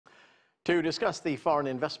To discuss the foreign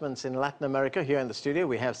investments in Latin America, here in the studio,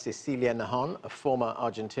 we have Cecilia Nahon, a former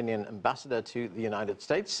Argentinian ambassador to the United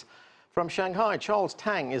States. From Shanghai, Charles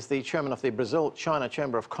Tang is the chairman of the Brazil-China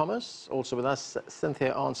Chamber of Commerce. Also with us,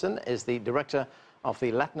 Cynthia Arnson is the director of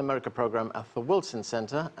the Latin America program at the Wilson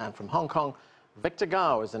Center. And from Hong Kong, Victor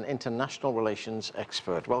Gao is an international relations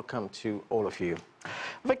expert. Welcome to all of you.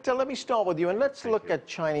 Victor, let me start with you, and let's look at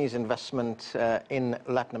Chinese investment in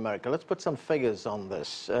Latin America. Let's put some figures on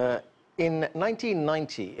this. In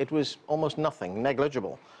 1990, it was almost nothing,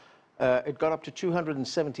 negligible. It got up to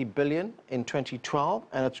 270 billion in 2012,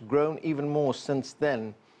 and it's grown even more since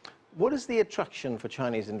then. What is the attraction for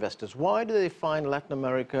Chinese investors? Why do they find Latin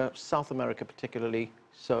America, South America particularly,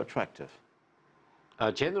 so attractive?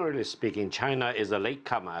 Generally speaking, China is a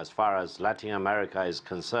latecomer as far as Latin America is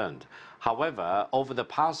concerned. However, over the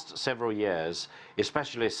past several years,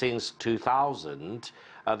 especially since 2000,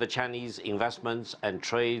 the Chinese investments and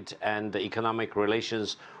trade and economic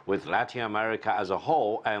relations with Latin America as a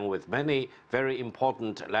whole and with many very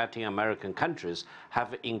important Latin American countries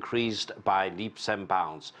have increased by leaps and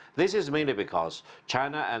bounds. This is mainly because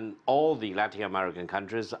China and all the Latin American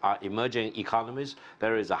countries are emerging economies.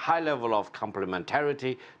 There is a high level of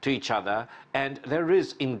complementarity to each other, and there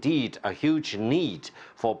is indeed a huge need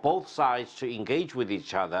for both sides to engage with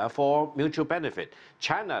each other for mutual benefit.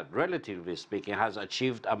 China, relatively speaking, has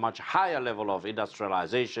achieved a much higher level of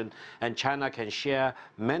industrialization, and China can share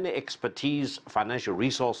many expertise, financial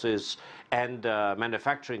resources, and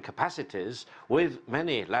manufacturing capacities with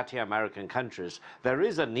many Latin American countries. There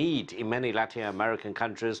is a need in many Latin American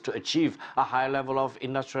countries to achieve a high level of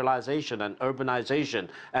industrialization and urbanization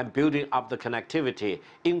and building up the connectivity,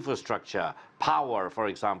 infrastructure, power, for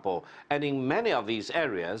example. And in many of these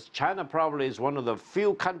areas, China probably is one of the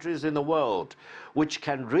few countries in the world which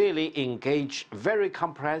can really engage very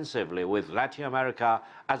comprehensively with Latin America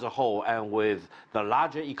as a whole and with the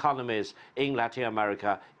larger economies in Latin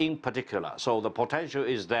America in particular. So the potential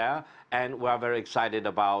is there, and we are very excited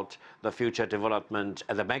about the future development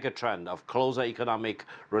and the megatrend of closer economic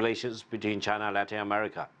relations between China and Latin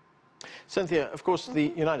America. Cynthia, of course,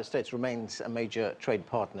 the United States remains a major trade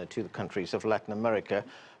partner to the countries of Latin America,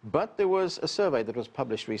 but there was a survey that was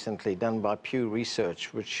published recently done by Pew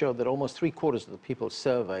Research, which showed that almost 3/4 of the people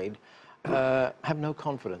surveyed have no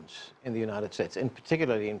confidence in the United States, and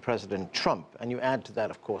particularly in President Trump. And you add to that,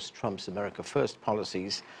 of course, Trump's America First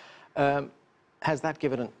policies. Has that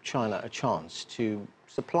given China a chance to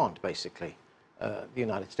supplant, basically, the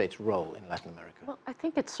United States' role in Latin America? Well, I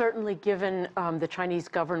think it's certainly given the Chinese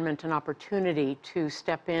government an opportunity to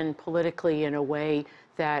step in politically in a way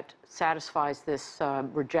that satisfies this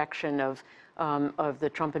rejection of the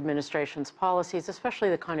Trump administration's policies, especially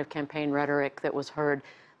the kind of campaign rhetoric that was heard,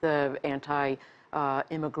 the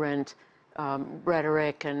anti-immigrant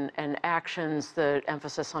rhetoric and actions, the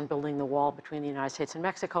emphasis on building the wall between the United States and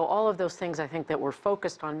Mexico. All of those things, I think, that were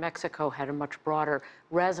focused on Mexico had a much broader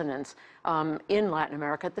resonance in Latin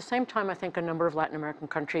America. At the same time, I think a number of Latin American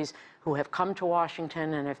countries who have come to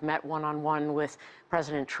Washington and have met one-on-one with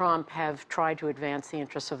President Trump have tried to advance the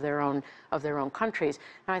interests of their own countries.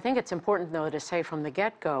 And I think it's important, though, to say from the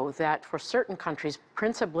get-go that for certain countries,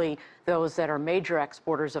 principally those that are major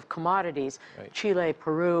exporters of commodities, right, Chile,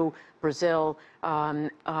 Peru, Brazil,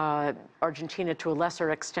 Argentina to a lesser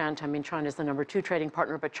extent. I mean, China is the #2 trading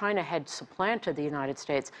partner, but China had supplanted the United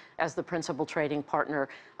States as the principal trading partner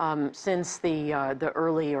since the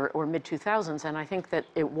early or mid-2000s. And I think that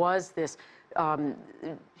it was this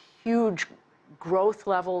huge growth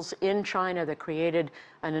levels in China that created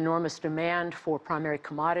an enormous demand for primary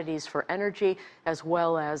commodities, for energy, as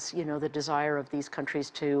well as, you know, the desire of these countries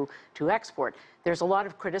to export. There's a lot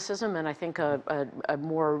of criticism, and I think a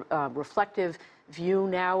more reflective view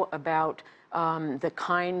now about the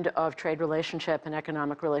kind of trade relationship and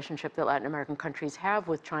economic relationship that Latin American countries have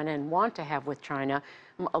with China and want to have with China.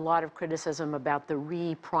 A lot of criticism about the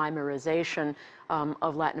re-primarization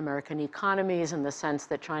of Latin American economies, in the sense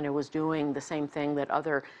that China was doing the same thing that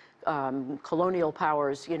other colonial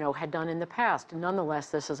powers, you know, had done in the past. Nonetheless,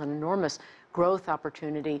 this is an enormous growth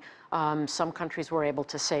opportunity. Some countries were able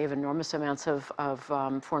to save enormous amounts of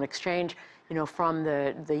foreign exchange, you know, from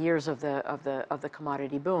the years of the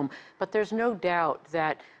commodity boom. But there's no doubt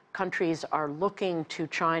that countries are looking to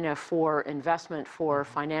China for investment, for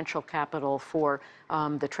financial capital, for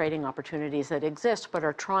the trading opportunities that exist, but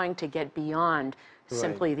are trying to get beyond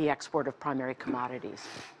simply the export of primary commodities.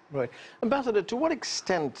 Right. Ambassador, to what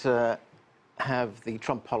extent have the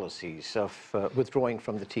Trump policies of withdrawing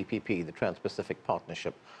from the TPP, the Trans-Pacific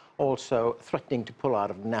Partnership, also threatening to pull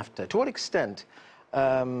out of NAFTA, to what extent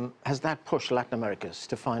has that pushed Latin Americans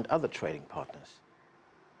to find other trading partners?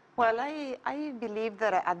 Well, I believe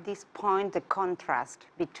that at this point, the contrast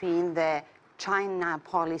between the China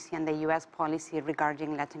policy and the U.S. policy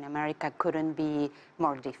regarding Latin America couldn't be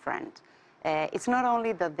more different. It's not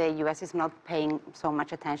only that the U.S. is not paying so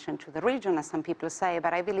much attention to the region, as some people say,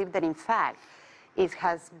 but I believe that, in fact, it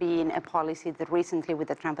has been a policy that recently, with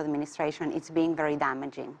the Trump administration, it's being very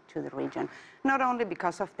damaging to the region. Not only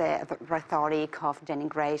because of the rhetoric of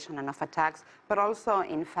denigration and of attacks, but also,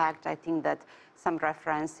 in fact, I think that some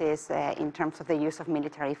references in terms of the use of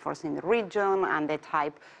military force in the region and the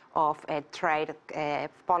type of trade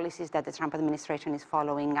policies that the Trump administration is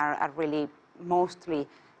following are really mostly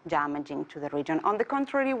damaging to the region. On the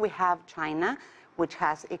contrary, we have China, which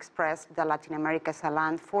has expressed that Latin America is a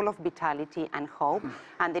land full of vitality and hope,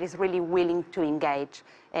 and that is really willing to engage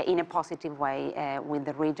in a positive way with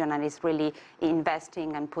the region, and is really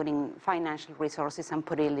investing and putting financial resources and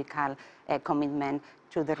political commitment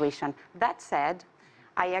to the region. That said,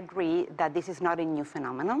 I agree that this is not a new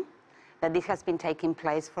phenomenon, that this has been taking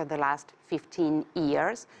place for the last 15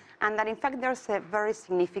 years, and that in fact there's a very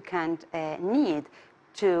significant need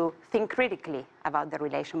to think critically about the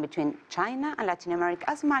relation between China and Latin America,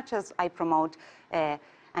 as much as I promote an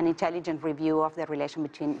intelligent review of the relation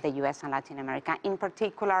between the US and Latin America. In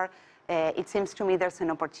particular, it seems to me there's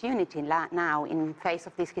an opportunity now, in face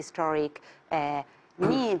of this historic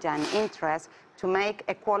need and interest, to make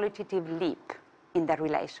a qualitative leap in the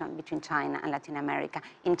relation between China and Latin America,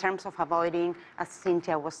 in terms of avoiding, as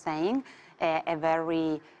Cynthia was saying, a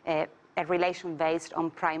relation based on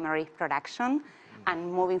primary production,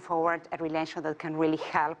 and moving forward a relation that can really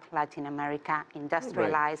help Latin America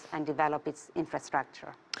industrialize and develop its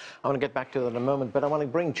infrastructure. I want to get back to that in a moment, but I want to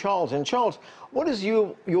bring Charles in. Charles, what is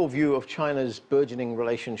your view of China's burgeoning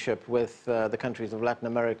relationship with the countries of Latin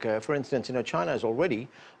America? For instance, you know, China is already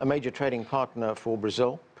a major trading partner for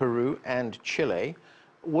Brazil, Peru, and Chile.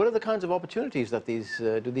 What are the kinds of opportunities that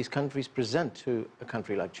do these countries present to a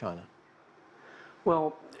country like China?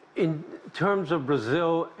 Well, in terms of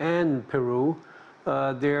Brazil and Peru,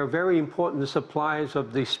 they're very important suppliers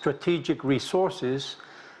of the strategic resources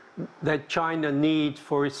that China needs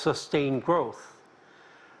for its sustained growth.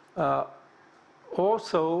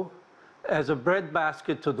 Also, as a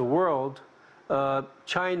breadbasket to the world,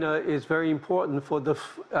 China is very important for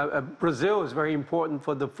Brazil is very important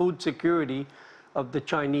for the food security of the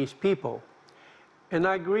Chinese people. And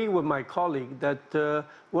I agree with my colleague that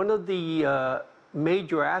one of the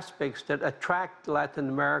major aspects that attract Latin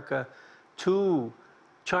America to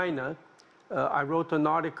China, I wrote an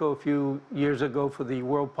article a few years ago for the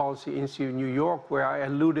World Policy Institute in New York where I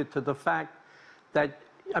alluded to the fact that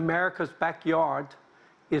America's backyard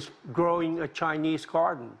is growing a Chinese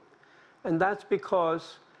garden. And that's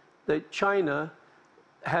because China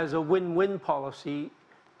has a win-win policy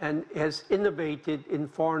and has innovated in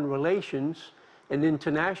foreign relations and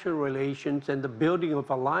international relations and the building of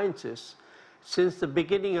alliances. Since the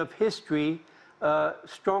beginning of history,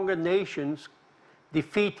 stronger nations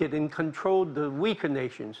defeated and controlled the weaker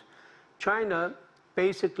nations. China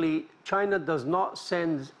does not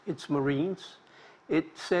send its Marines. It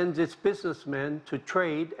sends its businessmen to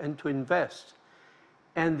trade and to invest.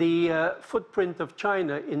 And the footprint of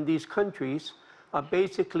China in these countries are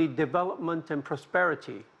basically development and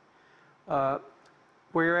prosperity.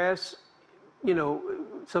 Whereas, you know,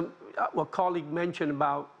 a colleague mentioned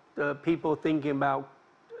about people thinking about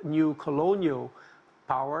new colonial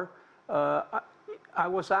power. I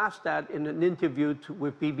was asked that in an interview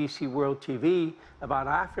with BBC World TV about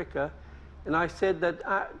Africa, and I said that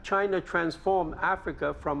China transformed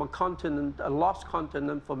Africa from a lost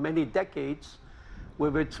continent for many decades,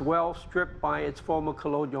 with its wealth stripped by its former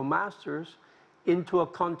colonial masters, into a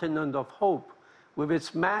continent of hope, with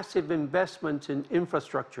its massive investments in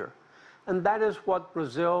infrastructure. And that is what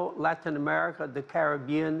Brazil, Latin America, the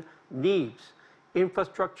Caribbean needs: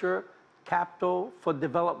 infrastructure, capital for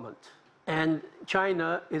development. And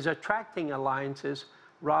China is attracting alliances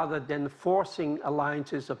rather than forcing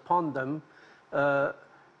alliances upon them.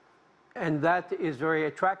 And that is very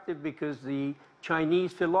attractive because the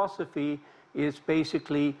Chinese philosophy is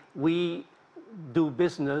basically, we do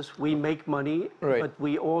business, we make money, but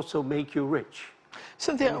we also make you rich.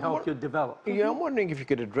 Cynthia, and help you develop. Yeah, I'm wondering if you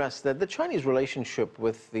could address that. The Chinese relationship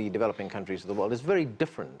with the developing countries of the world is very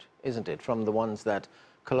different, isn't it, from the ones that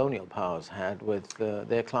colonial powers had with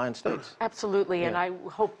their client states? Absolutely, and I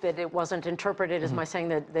hope that it wasn't interpreted as my saying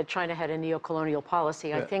that China had a neo-colonial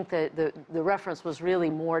policy. I think that the reference was really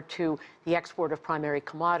more to the export of primary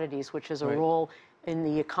commodities, which is a role in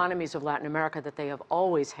the economies of Latin America that they have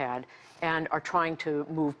always had, and are trying to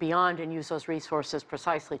move beyond and use those resources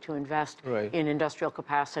precisely to invest in industrial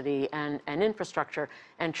capacity and infrastructure.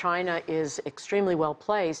 And China is extremely well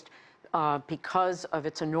placed because of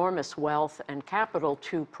its enormous wealth and capital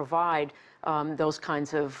to provide those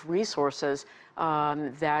kinds of resources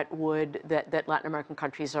that Latin American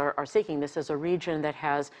countries are seeking. This is a region that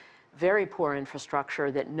has very poor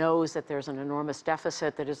infrastructure, that knows that there's an enormous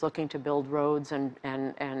deficit, that is looking to build roads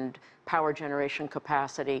and power generation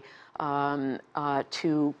capacity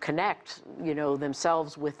to connect,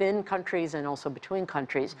 themselves within countries and also between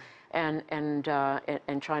countries. And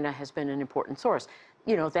China has been an important source.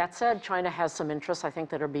 That said, China has some interests, I think,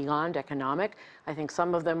 that are beyond economic. I think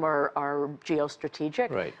some of them are geostrategic.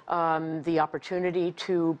 Right. The opportunity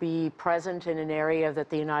to be present in an area that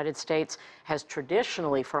the United States has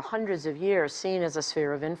traditionally, for hundreds of years, seen as a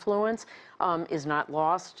sphere of influence is not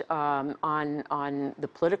lost on the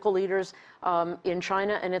political leaders in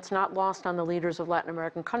China, and it's not lost on the leaders of Latin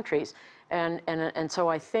American countries. And so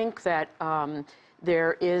I think that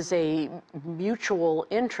there is a mutual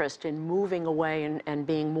interest in moving away and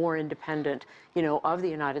being more independent, of the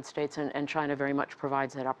United States, and China very much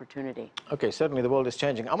provides that opportunity. Okay, certainly the world is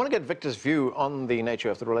changing. I want to get Victor's view on the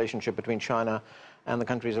nature of the relationship between China and the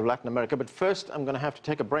countries of Latin America. But first, I'm going to have to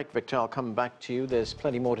take a break, Victor. I'll come back to you. There's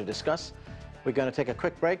plenty more to discuss. We're going to take a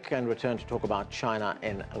quick break and return to talk about China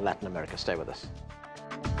in Latin America. Stay with us.